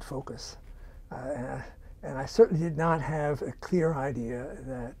single-minded focus, and I certainly did not have a clear idea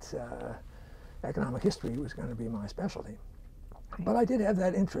that economic history was going to be my specialty. But I did have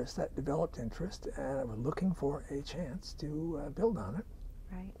that interest, that developed interest, and I was looking for a chance to build on it.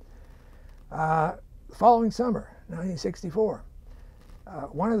 Right. The following summer, 1964,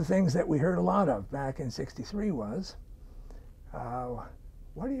 one of the things that we heard a lot of back in '63 was,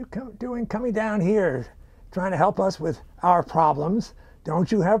 what are you doing coming down here trying to help us with our problems?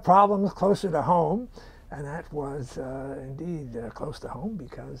 Don't you have problems closer to home? And that was indeed close to home,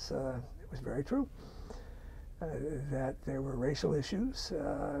 because it was very true that there were racial issues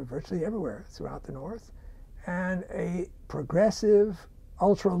virtually everywhere throughout the North. And a progressive,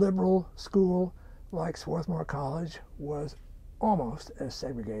 ultra-liberal school like Swarthmore College was almost as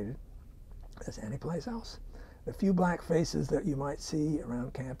segregated as any place else. The few black faces that you might see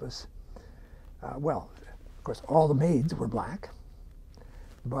around campus, well, of course, all the maids were black,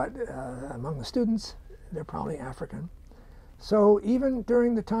 but among the students, they're probably African. So even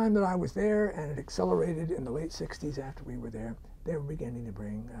during the time that I was there, and it accelerated in the late '60s after we were there, they were beginning to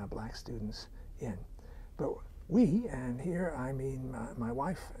bring black students in. But we, and here I mean my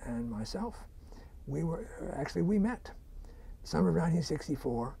wife and myself, we met summer of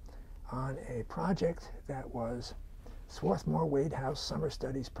 1964 on a project that was Swarthmore Wade House Summer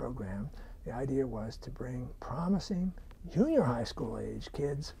Studies Program. The idea was to bring promising junior high school age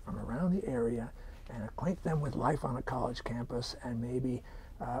kids from around the area and acquaint them with life on a college campus, and maybe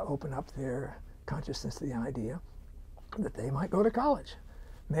open up their consciousness to the idea that they might go to college.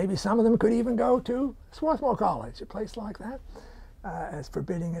 Maybe some of them could even go to Swarthmore College, a place like that, as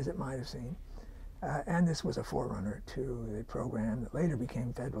forbidding as it might have seemed. And this was a forerunner to the program that later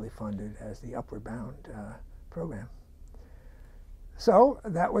became federally funded as the Upward Bound program. So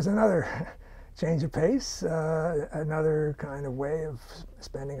that was another change of pace, another kind of way of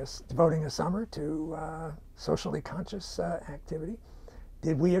devoting a summer to socially conscious activity.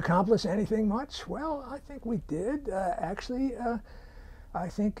 Did we accomplish anything much? Well, I think we did. Actually, I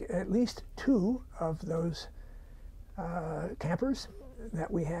think at least 2 of those campers that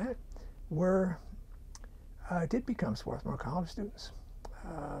we had did become Swarthmore College students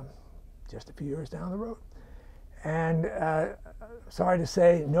just a few years down the road. And sorry to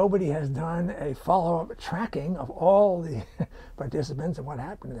say, nobody has done a follow-up tracking of all the participants and what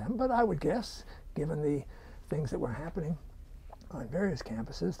happened to them, but I would guess, given the things that were happening on various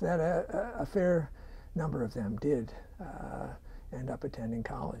campuses, that a fair number of them did end up attending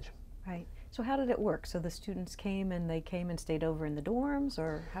college. Right. So how did it work? So the students came and stayed over in the dorms,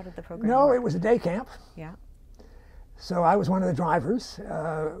 or how did the program No, work? it was a day camp. Yeah. So I was one of the drivers.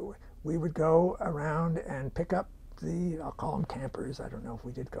 We would go around and pick up I'll call them campers. I don't know if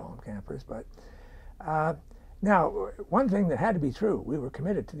we did call them campers, but now, one thing that had to be true, we were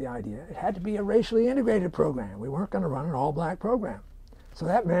committed to the idea, it had to be a racially integrated program. We weren't going to run an all-black program. So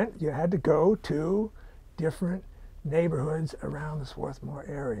that meant you had to go to different neighborhoods around the Swarthmore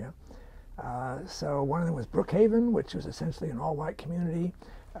area. So one of them was Brookhaven, which was essentially an all-white community.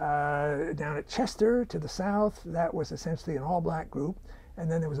 Down at Chester to the south, that was essentially an all-black group. And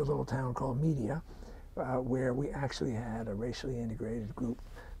then there was a little town called Media, where we actually had a racially integrated group.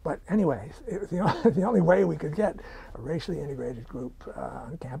 But anyway, the only way we could get a racially integrated group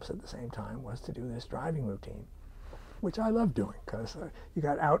on campus at the same time was to do this driving routine, which I love doing, because you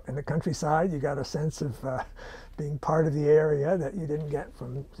got out in the countryside, you got a sense of being part of the area that you didn't get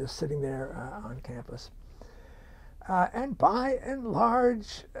from just sitting there on campus. And by and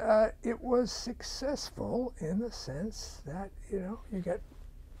large, it was successful in the sense that, you get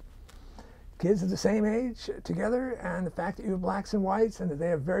kids of the same age together, and the fact that you have blacks and whites and that they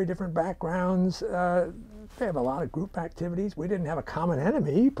have very different backgrounds, they have a lot of group activities. We didn't have a common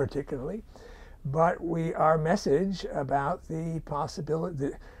enemy particularly, but our message about the possibility,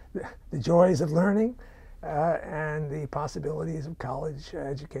 the joys of learning and the possibilities of college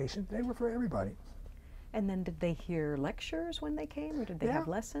education, they were for everybody. And then did they hear lectures when they came, or did they have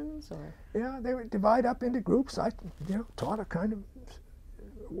lessons? Or yeah, they would divide up into groups. I taught a kind of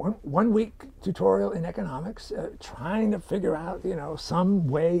one week tutorial in economics, trying to figure out some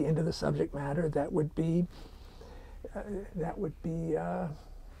way into the subject matter that would be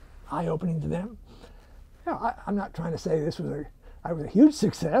eye-opening to them. I'm not trying to say I was a huge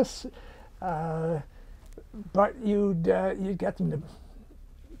success, but you'd get them to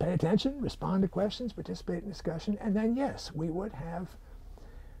pay attention, respond to questions, participate in discussion, and then yes, we would have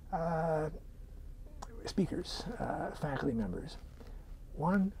speakers, faculty members.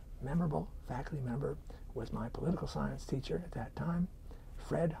 One memorable faculty member was my political science teacher at that time,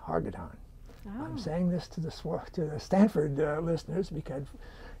 Fred Hargadon. Oh. I'm saying this to the Stanford listeners because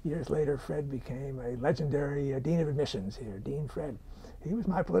years later Fred became a legendary dean of admissions here, Dean Fred. He was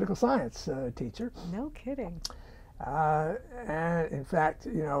my political science teacher. No kidding. And in fact,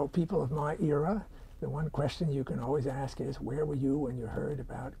 you know, people of my era, the one question you can always ask is, where were you when you heard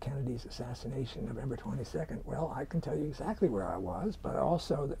about Kennedy's assassination November 22nd? Well, I can tell you exactly where I was, but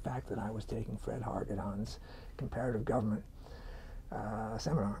also the fact that I was taking Fred Hargadon's comparative government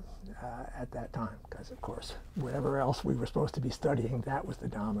seminar at that time, because of course, whatever else we were supposed to be studying, that was the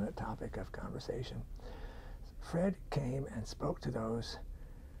dominant topic of conversation. Fred came and spoke to those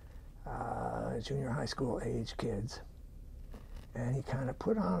junior high school age kids, and he kind of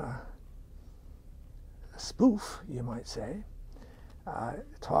put on a spoof, you might say,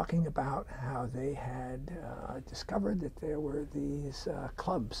 talking about how they had discovered that there were these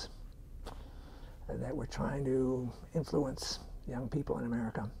clubs that were trying to influence young people in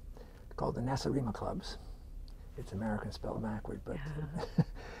America, called the Nasarima clubs. It's American spelled backward, but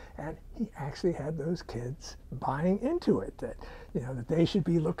and he actually had those kids buying into it, that, you know, that they should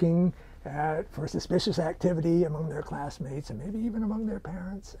be looking for suspicious activity among their classmates and maybe even among their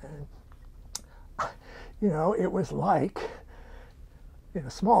parents. And you know, it was like, in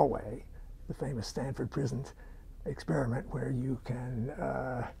a small way, the famous Stanford prison experiment, where you can,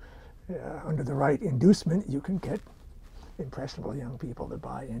 under the right inducement, you can get impressionable young people to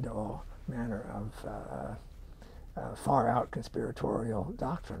buy into all manner of far-out conspiratorial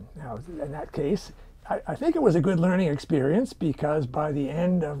doctrine. Now, in that case, I think it was a good learning experience, because by the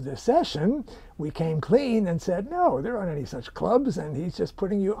end of the session, we came clean and said, no, there aren't any such clubs, and he's just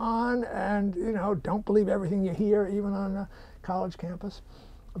putting you on, and, you know, don't believe everything you hear, even on a college campus.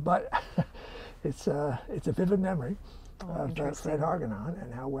 But it's a vivid memory of Fred Hargadon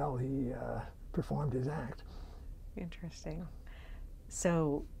and how well he performed his act. Interesting.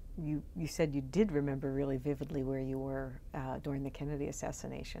 So you said you did remember really vividly where you were during the Kennedy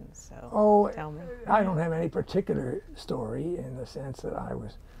assassination. So tell me. I don't have any particular story, in the sense that I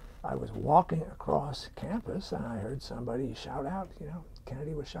was walking across campus and I heard somebody shout out, you know,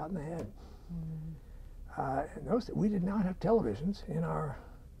 Kennedy was shot in the head. And we did not have televisions in our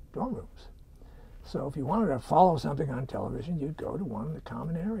dorm rooms. So if you wanted to follow something on television, you'd go to one of the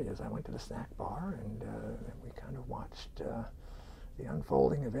common areas. I went to the snack bar, and we kind of watched the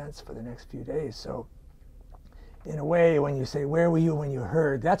unfolding events for the next few days. So in a way, when you say, where were you when you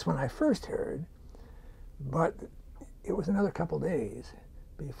heard, that's when I first heard. But it was another couple days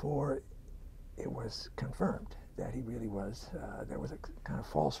before it was confirmed that he really was. There was a kind of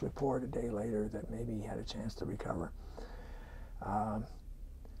false report a day later that maybe he had a chance to recover.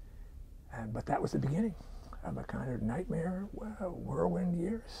 But that was the beginning of a kind of nightmare, whirlwind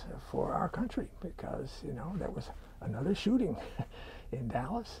years for our country, because, you know, there was another shooting in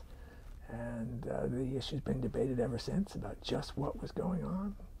Dallas, and the issue's been debated ever since about just what was going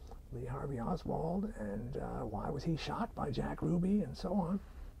on. Lee Harvey Oswald, and why was he shot by Jack Ruby, and so on.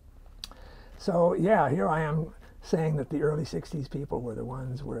 So yeah, here I am saying that the early 60s people were the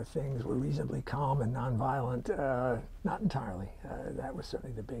ones where things were reasonably calm and nonviolent. Not entirely. That was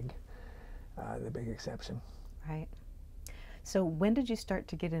certainly the big exception. Right. So when did you start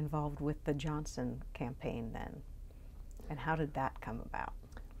to get involved with the Johnson campaign then? And how did that come about?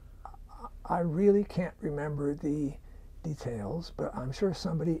 I really can't remember the details, but I'm sure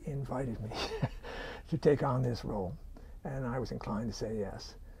somebody invited me to take on this role, and I was inclined to say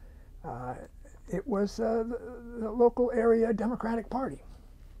yes. It was the local area Democratic Party.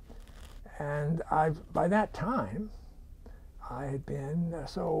 And by that time, I had been,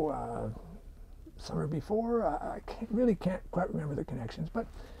 summer before, I really can't quite remember the connections, but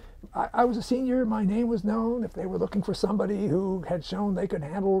I was a senior, my name was known. If they were looking for somebody who had shown they could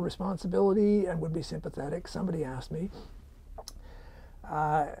handle responsibility and would be sympathetic, somebody asked me.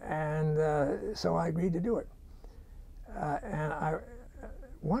 So I agreed to do it.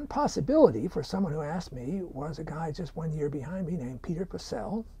 One possibility for someone who asked me was a guy just 1 year behind me named Peter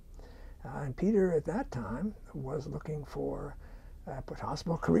Purcell. And Peter at that time was looking for a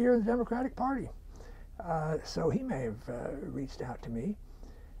possible career in the Democratic Party. So he may have reached out to me.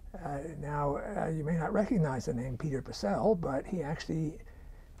 Now, you may not recognize the name Peter Purcell, but he actually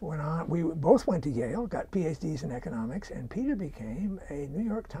went on. We both went to Yale, got PhDs in economics, and Peter became a New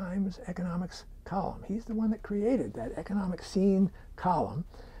York Times economics column. He's the one that created that economic scene column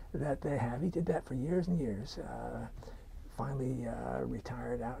that they have. He did that for years and years. Finally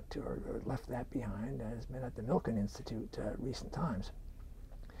retired out or left that behind, has been at the Milken Institute recent times.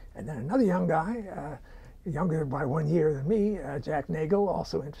 And then another young guy, younger by 1 year than me, Jack Nagel,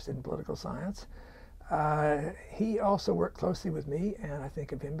 also interested in political science. He also worked closely with me, and I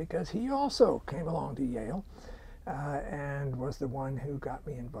think of him because he also came along to Yale and was the one who got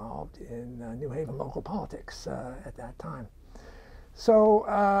me involved in New Haven local politics at that time. So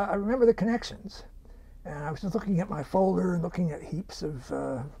I remember the connections. And I was just looking at my folder and looking at heaps of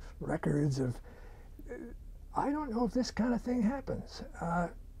records of, I don't know if this kind of thing happens.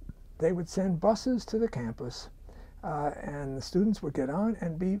 They would send buses to the campus, and the students would get on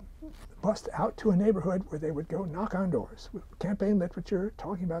and be bussed out to a neighborhood where they would go knock on doors with campaign literature,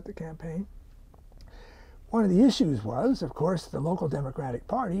 talking about the campaign. One of the issues was, of course, the local Democratic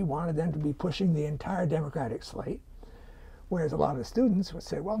Party wanted them to be pushing the entire Democratic slate, whereas a lot of the students would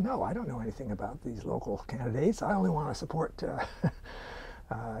say, well, no, I don't know anything about these local candidates. I only want to support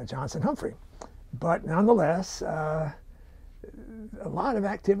Johnson Humphrey. But nonetheless, a lot of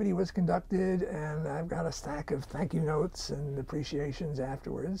activity was conducted, and I've got a stack of thank you notes and appreciations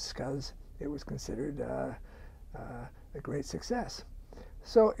afterwards because it was considered a great success.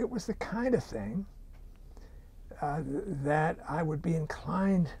 So it was the kind of thing that I would be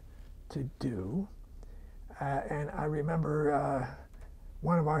inclined to do. And I remember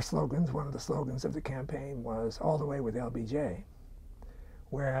one of the slogans of the campaign was all the way with LBJ.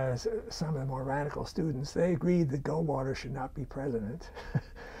 Whereas some of the more radical students, they agreed that Goldwater should not be president.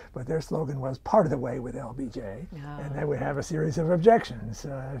 But their slogan was part of the way with LBJ. Oh. And they would have a series of objections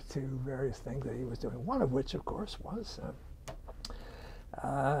to various things that he was doing. One of which, of course, was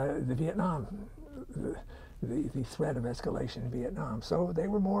the Vietnam, the threat of escalation in Vietnam. So they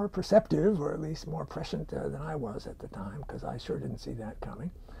were more perceptive, or at least more prescient than I was at the time, because I sure didn't see that coming.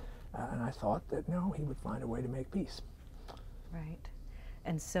 And I thought that, no, he would find a way to make peace. Right.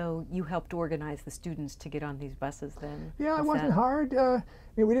 And so you helped organize the students to get on these buses then? Yeah, it wasn't hard. I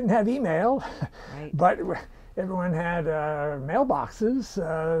mean, we didn't have email, right. But everyone had mailboxes,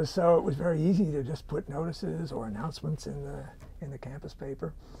 so it was very easy to just put notices or announcements in the campus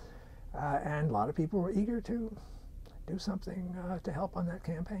paper. And a lot of people were eager to do something to help on that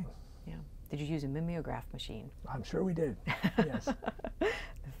campaign. Yeah. Did you use a mimeograph machine? I'm sure we did. Yes. The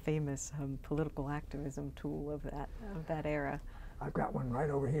famous political activism tool of that era. I've got one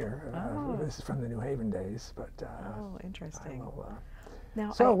right over here. This is from the New Haven days, but oh, interesting.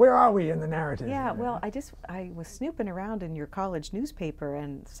 Now, so where are we in the narrative? Yeah, well, I was snooping around in your college newspaper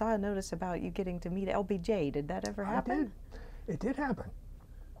and saw a notice about you getting to meet LBJ. Did that ever happen? I did. It did happen.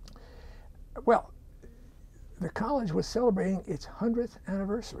 Well, the college was celebrating its 100th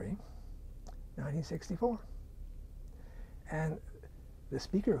anniversary, 1964. And the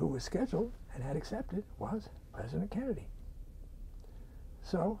speaker who was scheduled and had accepted was President Kennedy.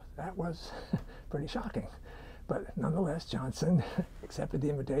 So that was pretty shocking. But nonetheless, Johnson accepted the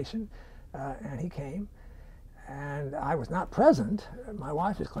invitation, and he came. And I was not present. My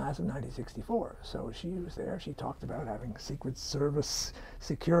wife is class of 1964, so she was there. She talked about having Secret Service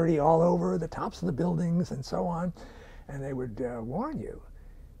security all over the tops of the buildings and so on. And they would warn you.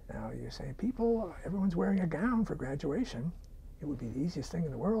 Now, you're saying, everyone's wearing a gown for graduation. It would be the easiest thing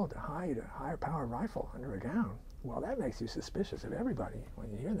in the world to hide a higher power rifle under a gown. Well, that makes you suspicious of everybody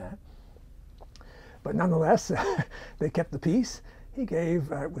when you hear that. But nonetheless, they kept the peace. He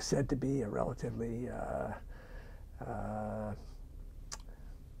gave, it was said to be a relatively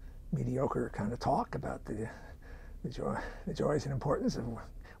mediocre kind of talk about the joys and importance of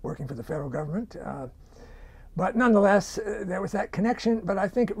working for the federal government. But nonetheless, there was that connection. But I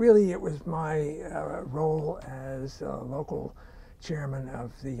think really it was my role as local chairman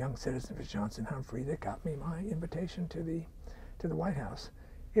of the Young Citizens for Johnson Humphrey that got me my invitation to the White House.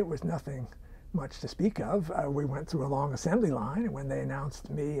 It was nothing much to speak of. We went through a long assembly line, and when they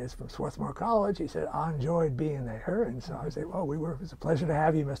announced me as from Swarthmore College, he said, I enjoyed being there. And so I said, oh, it was a pleasure to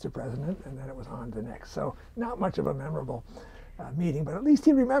have you, Mr. President. And then it was on to the next. So not much of a memorable meeting, but at least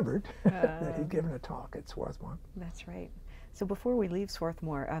he remembered that he'd given a talk at Swarthmore. That's right. So before we leave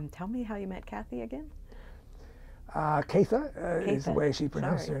Swarthmore, tell me how you met Kathy again? Catha is the way she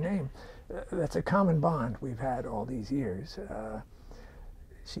pronounced her name. That's a common bond we've had all these years.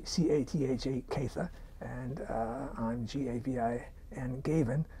 C-A-T-H-A, Catha, and I'm G-A-V-I-N,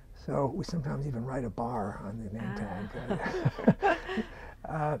 Gavin. So we sometimes even write a bar on the name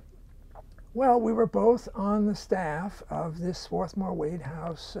tag. Well, we were both on the staff of this Swarthmore Wade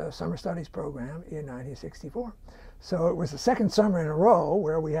House Summer Studies program in 1964. So it was the second summer in a row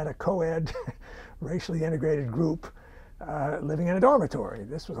where we had a co-ed, racially integrated group living in a dormitory.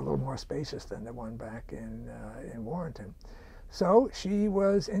 This was a little more spacious than the one back in Warrenton. So she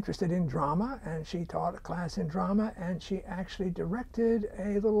was interested in drama, and she taught a class in drama, and she actually directed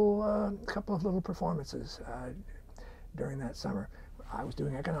a couple of little performances during that summer. I was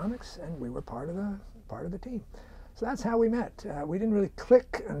doing economics, and we were part of the team. So that's how we met. We didn't really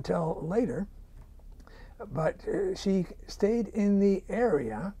click until later, but she stayed in the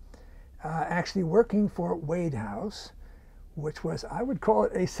area, actually working for Wade House, which was, I would call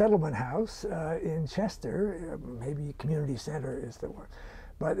it a settlement house in Chester. Maybe community center is the word.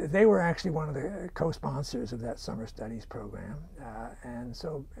 But they were actually one of the co-sponsors of that summer studies program. And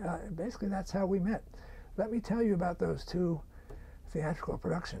so basically that's how we met. Let me tell you about those two theatrical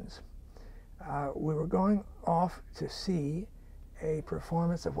productions. We were going off to see a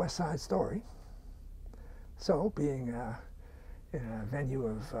performance of West Side Story. So being in a venue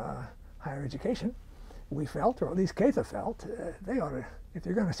of higher education, we felt, or at least Catha felt, they ought to, if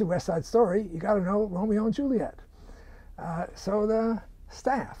you're going to see West Side Story, you got to know Romeo and Juliet. So the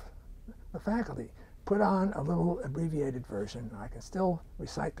staff, the faculty, put on a little abbreviated version. I can still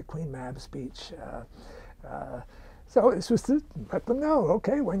recite the Queen Mab speech. So this was to let them know,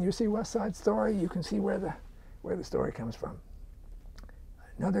 okay, when you see West Side Story, you can see where the story comes from.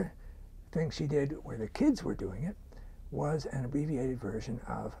 Another thing she did where the kids were doing it was an abbreviated version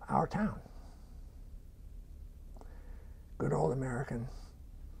of Our Town. Good old American,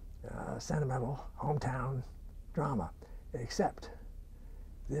 sentimental hometown drama, except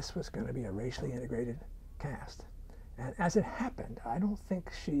this was going to be a racially integrated cast. And as it happened, I don't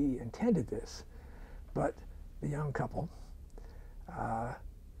think she intended this, but the young couple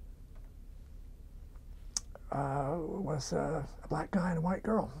was a black guy and a white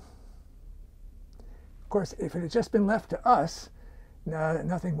girl. Of course, if it had just been left to us,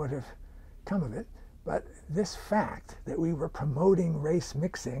 nothing would have come of it. But this fact that we were promoting race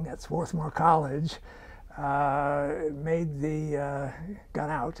mixing at Swarthmore College got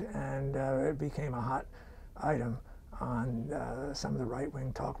out, and it became a hot item on some of the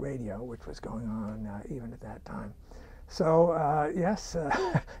right-wing talk radio, which was going on even at that time. So yes,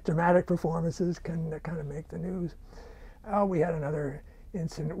 dramatic performances can kind of make the news. We had another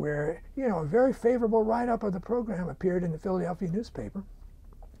incident where, a very favorable write-up of the program appeared in the Philadelphia newspaper,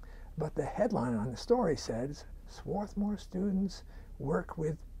 but the headline on the story says, Swarthmore students work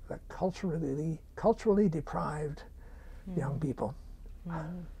with the culturally deprived young people.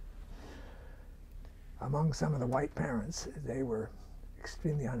 Among some of the white parents, they were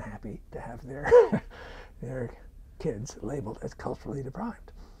extremely unhappy to have their kids labeled as culturally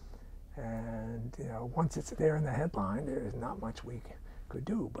deprived. And once it's there in the headline, there's not much we could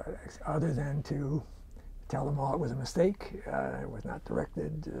do, but other than to tell them all it was a mistake. It was not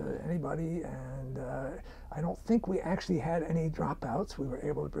directed to anybody, and I don't think we actually had any dropouts. We were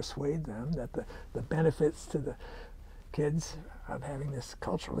able to persuade them that the benefits to the kids of having this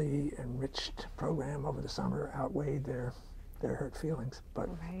culturally enriched program over the summer outweighed their hurt feelings. But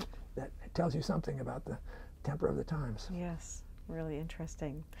that tells you something about the temper of the times. Yes, really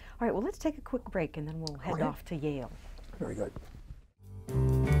interesting. All right, well, let's take a quick break and then we'll head off to Yale. Very good.